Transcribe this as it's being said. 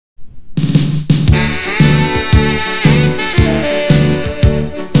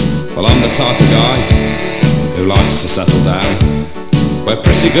where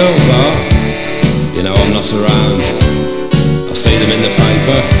pretty girls are. You know I'm not around. I see them in the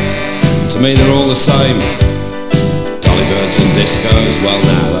paper. To me they're all the same. Dolly birds and discos, well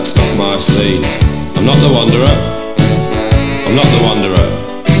now that's not my scene. I'm not the wanderer. I'm not the wanderer.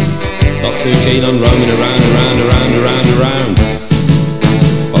 Not too keen on roaming around.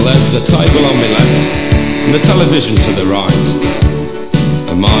 Well, there's the table on my left and the television to the right,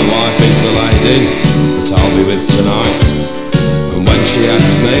 and my wife is the lady that I'll be with tonight. And when she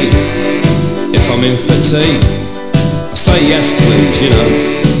asks me if I'm in for tea, I say yes please, you know,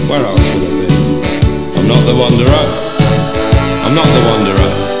 where else would I be? I'm not the wanderer. I'm not the wanderer.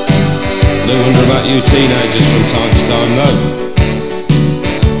 I do wonder about you teenagers from time to time though.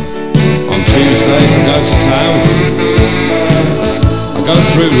 On Tuesdays I go to town. I go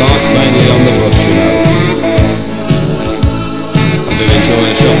through life mainly on the bus, you know. I do enjoy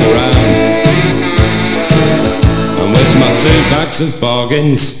a shop around, and with my 2 bags of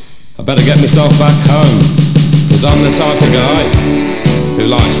bargains I better get myself back home, 'cause I'm the type of guy who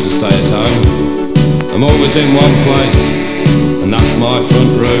likes to stay at home. I'm always in one place, and that's my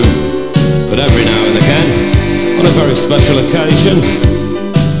front room. But every now and again, on a very special occasion,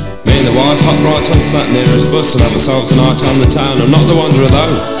 me and the wife hop right onto that nearest bus and have ourselves a night on the town. I'm not the wanderer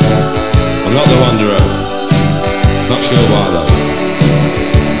though. I'm not the wanderer. Not sure why though.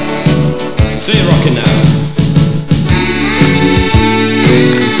 See you rocking now.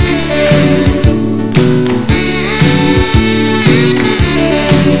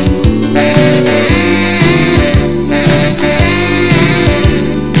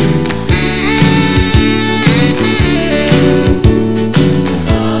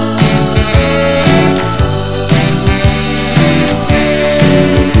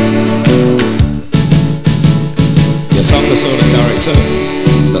 I'm the sort of character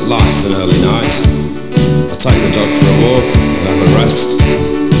that likes an early night. I take the dog for a walk and have a rest,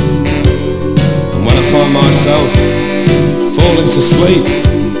 and when I find myself falling to sleep,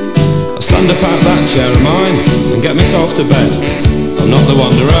 I stand up out of that chair of mine and get myself to bed. I'm not the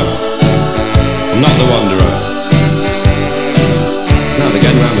wanderer. I'm not the wanderer. Now and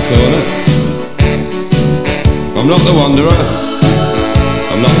again round the corner. I'm not the wanderer.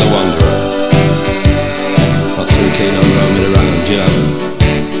 I'm not the wanderer. Not too keen on roaming around, you know.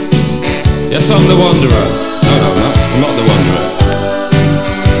 Yes, I'm the wanderer. No, I'm not. I'm not the wanderer.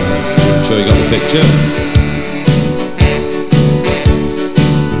 Sure you got the picture?